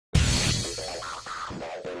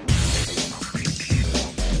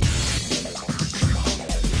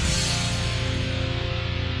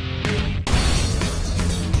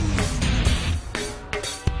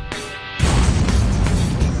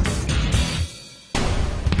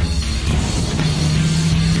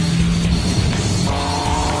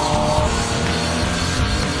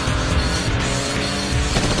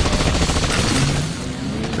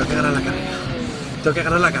tengo que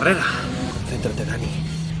ganar la carrera. Concéntrate, Dani.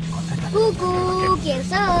 Concéntrate. Cucu, ¿quién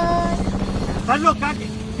sos? ¡Estás loca!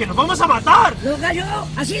 ¡Que nos vamos a matar! ¡Loca yo!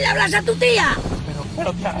 ¡Así le hablas a tu tía!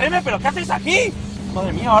 Pero tía Reme, ¿pero qué haces aquí?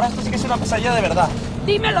 Madre mía, ahora esto sí que es una pesadilla de verdad.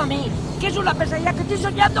 Dímelo a mí, que es una pesadilla que estoy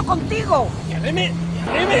soñando contigo. ¡Tía Reme!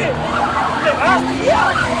 ¡Tía Reme! ¡Le vas,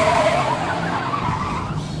 tía!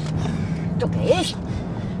 ¿Esto qué es?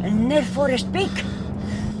 El Need for Speed.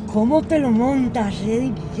 ¿Cómo te lo montas,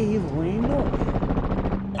 Qué bueno.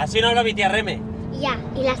 Así no habla mi tía Reme. Ya,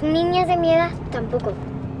 y las niñas de mi edad tampoco.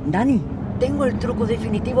 Dani, tengo el truco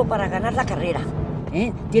definitivo para ganar la carrera.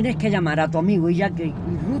 Tienes que llamar a tu amigo Iñaki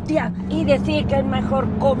Urrutia y decir que es mejor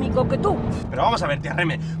cómico que tú. Pero vamos a ver, tía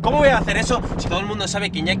Reme, ¿cómo voy a hacer eso si todo el mundo sabe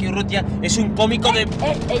que Iñaki Urrutia es un cómico de...?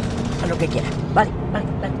 A lo que quiera. Vale.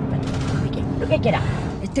 Lo que quiera.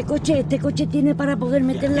 Este coche tiene para poder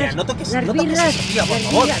meter Tía, no toques, las no toques birras. eso, tía, por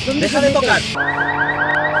favor. ¿Dónde Deja se de mete? tocar.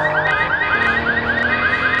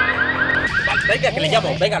 Venga, que le llamo,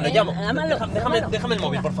 venga, lo llamo. Déjame el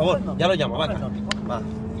móvil, por favor. Ya lo llamo, venga. Va.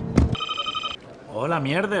 Hola,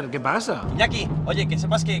 mierder, ¿qué pasa? Iñaki, oye, que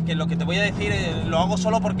sepas que lo que te voy a decir lo hago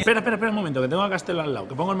solo porque... Espera un momento, que tengo a Castelo al lado,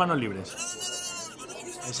 que pongo en manos libres.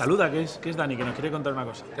 Saluda, que es Dani, que nos quiere contar una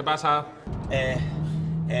cosa. ¿Qué pasa?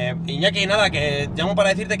 Iñaki, nada, que llamo para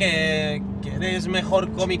decirte que eres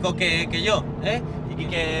mejor cómico que yo, ¿eh? Y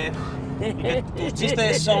que tus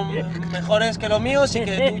chistes son mejores que los míos y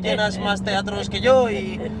que tú llenas más teatros que yo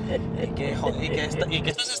y que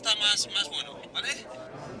estás hasta más bueno, ¿vale?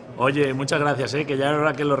 Oye, muchas gracias, que ya era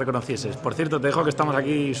hora que lo reconocieses. Por cierto, te dejo que estamos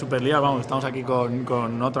aquí súper liados, vamos, estamos aquí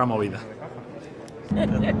con otra movida.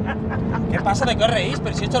 ¿Qué pasa? ¿De qué os reís?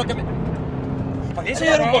 Pero si esto es lo que me... ¿Podríais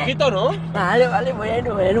ayudar un poquito, no? Vale,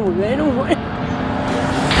 bueno.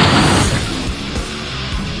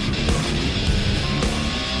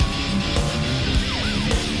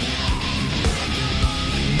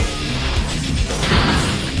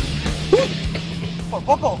 Por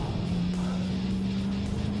poco.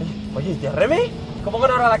 Oye, ¿tía Reme? ¿Cómo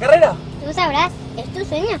van ahora la carrera? Tú sabrás, es tu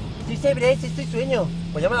sueño. Sí, sabré, sí, estoy sueño.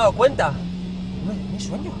 Pues ya me he dado cuenta. No, es mi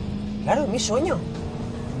sueño. Claro, es mi sueño.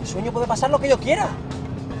 En mi sueño puede pasar lo que yo quiera.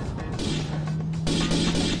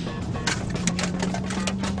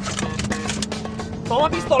 ¡Toma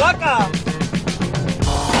pistolaca!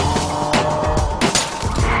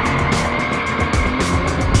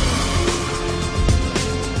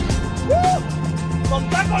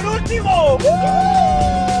 ¡Contá con último!